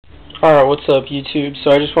Alright, what's up YouTube? So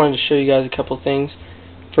I just wanted to show you guys a couple things.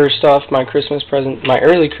 First off, my Christmas present, my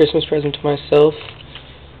early Christmas present to myself,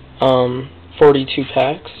 42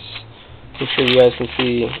 packs. I'm sure you guys can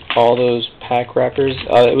see all those pack wrappers.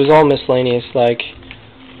 It was all miscellaneous, like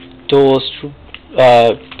Duelist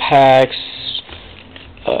packs,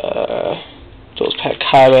 Duelist pack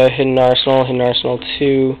Kaiba, Hidden Arsenal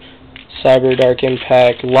 2, Cyber Dark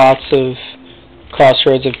Impact, lots of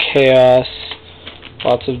Crossroads of Chaos,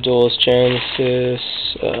 lots of Duelist Genesis,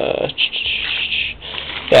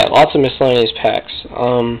 yeah, lots of miscellaneous packs.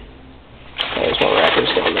 There's more wrappers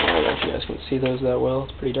down there. I don't know if you guys can see those that well.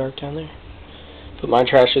 It's pretty dark down there. But my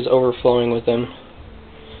trash is overflowing with them.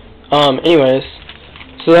 Anyways,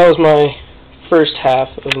 so that was my first half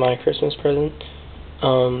of my Christmas present.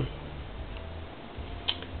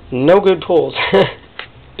 No good pulls.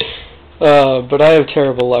 But I have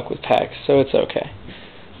terrible luck with packs, so it's okay.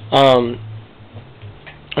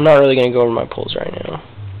 I'm not really going to go over my pulls right now,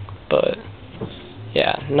 but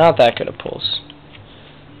yeah, not that good of pulls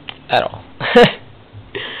at all.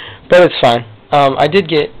 But it's fine. I did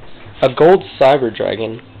get a gold Cyber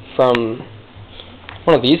Dragon from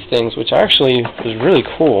one of these things, which actually was really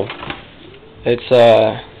cool. It's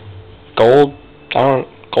a gold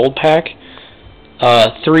pack,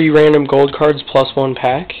 3 random gold cards plus 1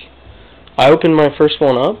 pack. I opened my first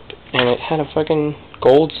one up, and it had a fucking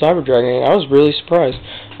gold Cyber Dragon. I was really surprised.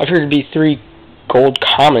 I figured it'd be 3 gold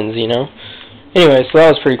commons, you know. Anyway, so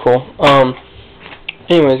that was pretty cool.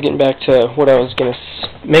 Anyways, getting back to what I was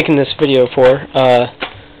making this video for.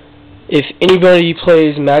 If anybody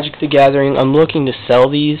plays Magic the Gathering, I'm looking to sell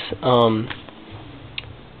these,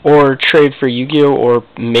 or trade for Yu-Gi-Oh, or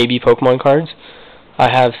maybe Pokemon cards. I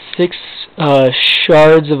have 6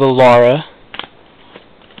 Shards of Alara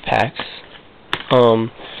packs, and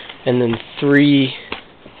then 3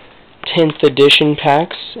 10th edition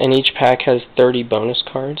packs, and each pack has 30 bonus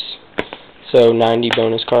cards, so 90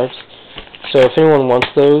 bonus cards. So if anyone wants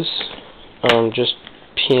those, just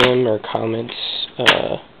PM or comment.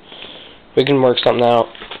 We can work something out.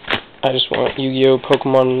 I just want Yu-Gi-Oh,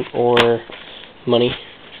 Pokemon, or money.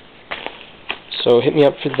 So hit me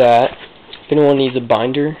up for that. If anyone needs a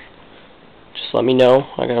binder, just let me know.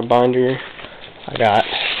 I got a binder. I got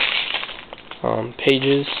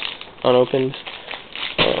pages unopened.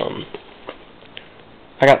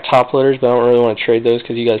 I got top loaders, but I don't really want to trade those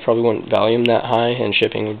because you guys probably wouldn't value them that high, and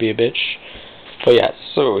shipping would be a bitch. But yeah,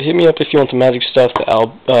 so hit me up if you want the magic stuff,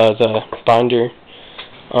 the binder,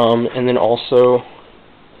 and then also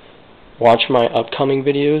watch my upcoming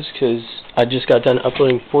videos because I just got done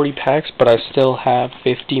uploading 40 packs, but I still have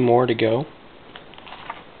 50 more to go.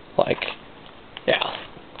 Like, yeah,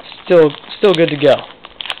 still good to go.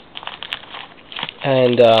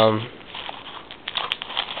 And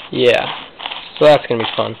yeah. So that's going to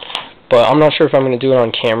be fun. But I'm not sure if I'm going to do it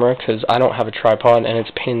on camera because I don't have a tripod and it's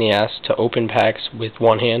a pain in the ass to open packs with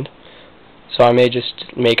one hand. So I may just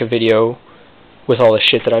make a video with all the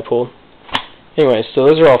shit that I pulled. Anyway, so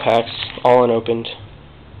those are all packs, all unopened.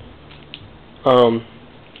 And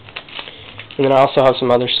then I also have some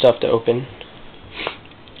other stuff to open.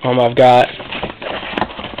 I've got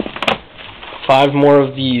 5 more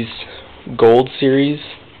of these gold series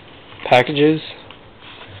packages.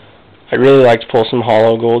 I'd really like to pull some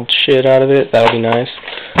hollow gold shit out of it. That would be nice.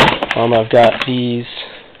 I've got these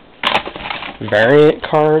variant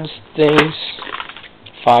cards things.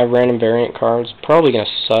 5 random variant cards. Probably gonna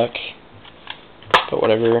suck, but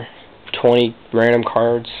whatever. 20 random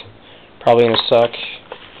cards. Probably gonna suck.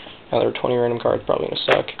 Another 20 random cards. Probably gonna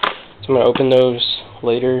suck. So I'm gonna open those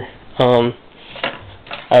later. I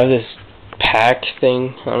have this pack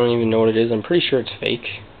thing. I don't even know what it is. I'm pretty sure it's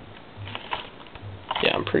fake.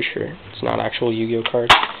 Yeah, I'm pretty sure it's not actual Yu-Gi-Oh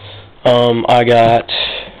cards. I got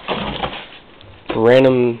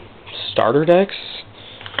random starter decks.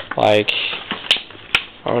 Like,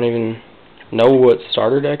 I don't even know what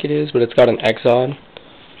starter deck it is, but it's got an Exod.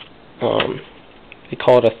 They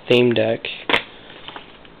call it a theme deck.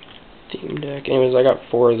 Anyways, I got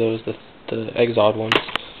 4 of those, the Exod ones.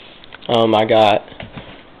 I got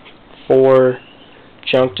 4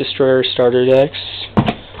 Junk Destroyer starter decks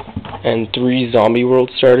and 3 Zombie World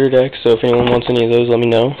starter decks, so if anyone wants any of those, let me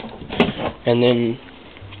know. And then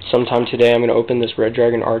sometime today I'm going to open this Red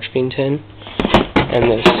Dragon Archfiend tin and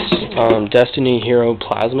this Destiny Hero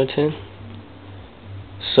Plasma tin.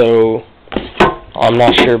 So I'm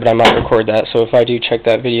not sure, but I might record that, so if I do, check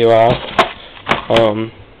that video out.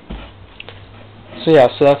 So yeah,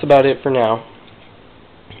 so that's about it for now.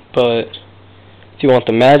 But if you want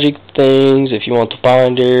the magic things, if you want the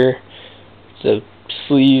binder, the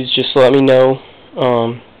sleeves, just let me know.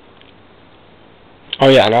 Oh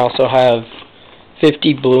yeah, and I also have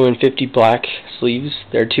 50 blue and 50 black sleeves.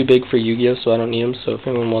 They're too big for Yu-Gi-Oh, so I don't need them, so if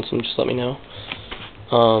anyone wants them, just let me know.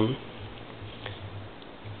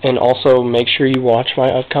 And also make sure you watch my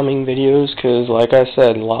upcoming videos, because like I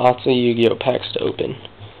said, lots of Yu-Gi-Oh packs to open.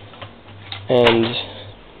 And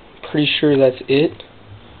pretty sure that's it.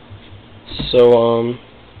 So,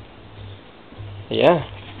 yeah.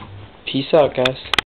 Peace out, guys.